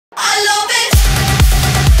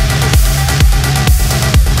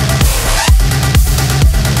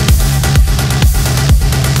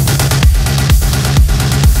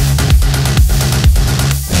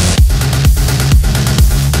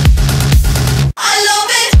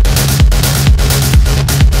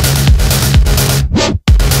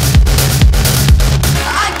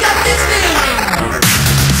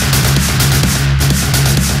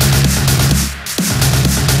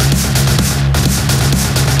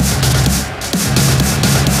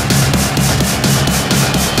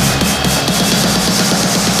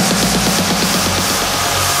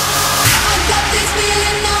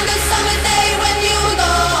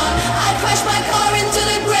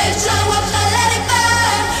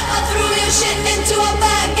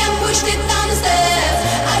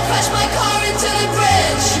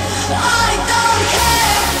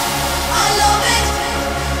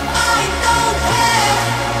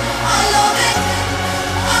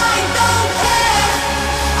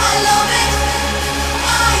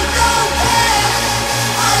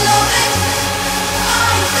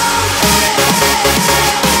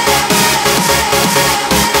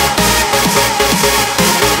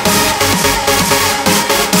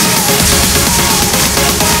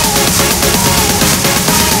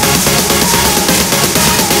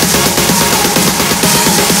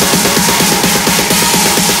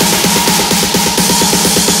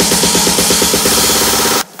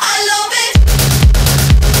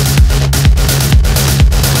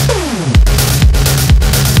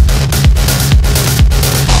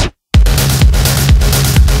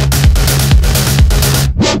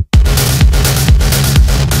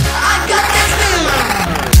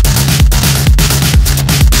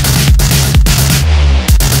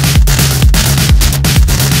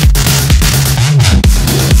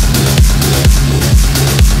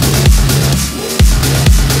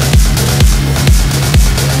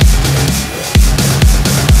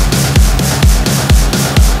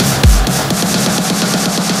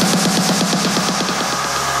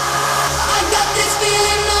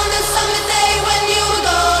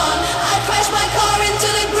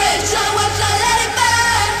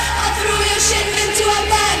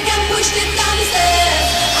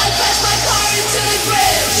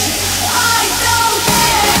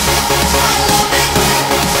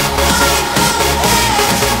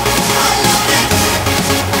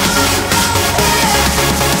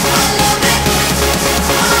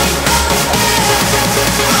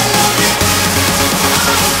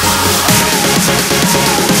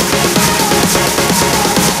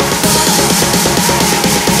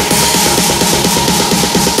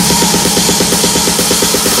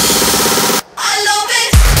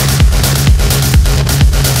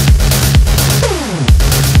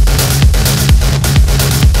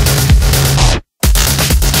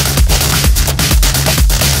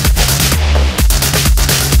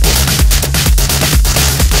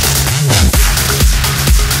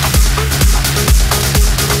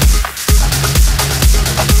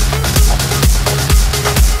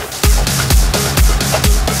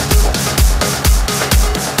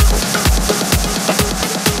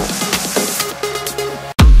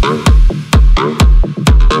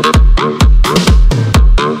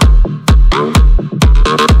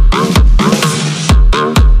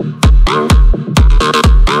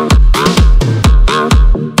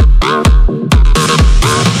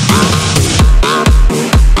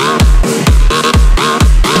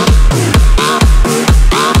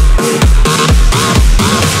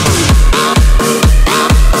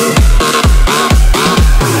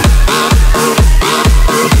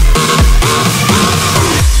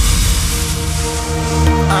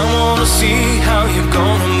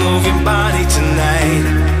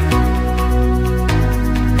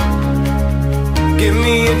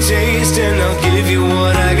taste and I'll give you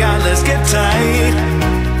what I got. Let's get tight.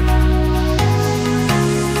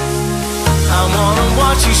 I wanna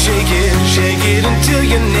watch you shake it until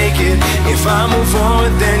you're naked. If I move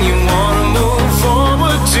forward, then you wanna move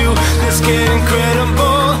forward too. Let's get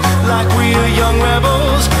incredible, like we are young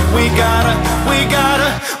rebels. We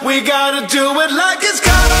gotta do it like it's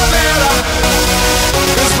Calevara.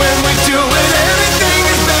 'Cause when we do it, everything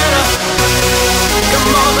is better. Come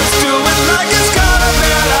on, let's do it like it's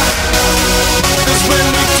Calevara. 'Cause when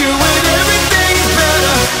we do it, everything is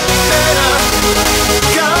better, better.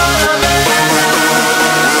 Calevara.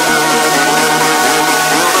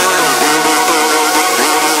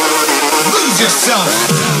 Lose yourself.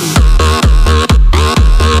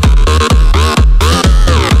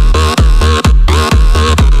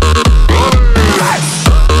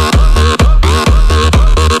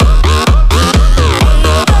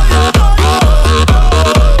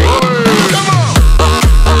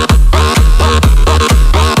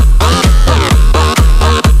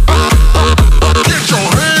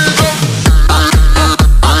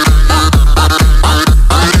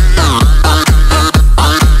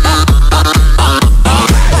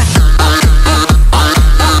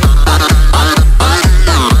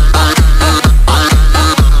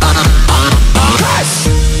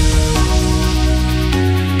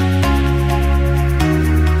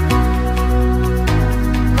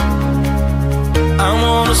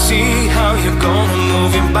 See how you're gonna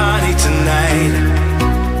move your body tonight.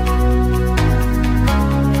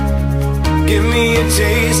 Give me a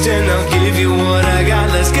taste and I'll give you what I got.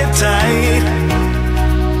 Let's get tight.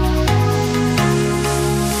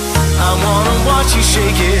 I wanna watch you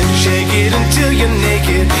shake it until you're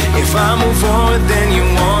naked. If I move forward, then you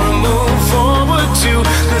wanna move forward too.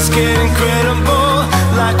 Let's get incredible,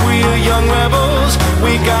 like we are young rebels.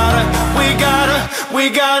 We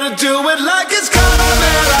gotta do it like it's